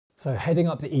So heading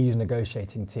up the EU's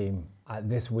negotiating team at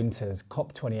this winter's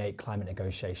COP28 climate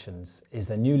negotiations is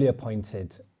the newly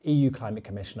appointed EU Climate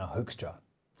Commissioner Hoekstra,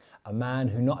 a man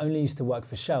who not only used to work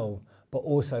for Shell, but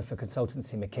also for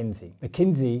consultancy Mckinsey.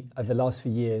 Mckinsey, over the last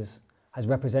few years, has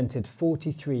represented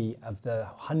 43 of the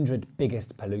 100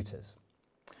 biggest polluters.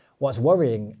 What's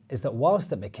worrying is that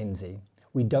whilst at Mckinsey,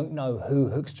 we don't know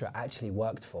who Hoekstra actually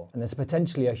worked for, and there's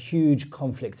potentially a huge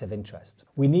conflict of interest.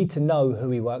 We need to know who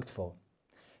he worked for.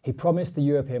 He promised the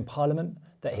European Parliament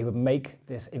that he would make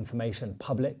this information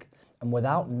public, and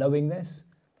without knowing this,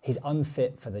 he's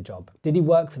unfit for the job. Did he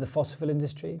work for the fossil fuel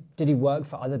industry? Did he work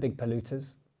for other big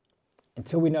polluters?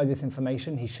 Until we know this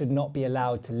information, he should not be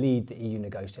allowed to lead the EU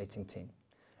negotiating team.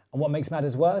 And what makes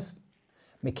matters worse?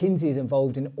 Mckinsey is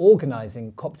involved in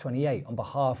organising COP28 on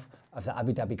behalf of the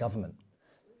Abu Dhabi government.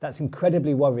 That's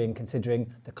incredibly worrying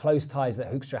considering the close ties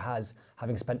that Hoekstra has,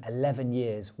 having spent 11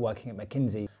 years working at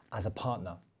McKinsey as a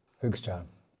partner. Hoekstra,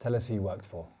 tell us who you worked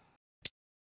for.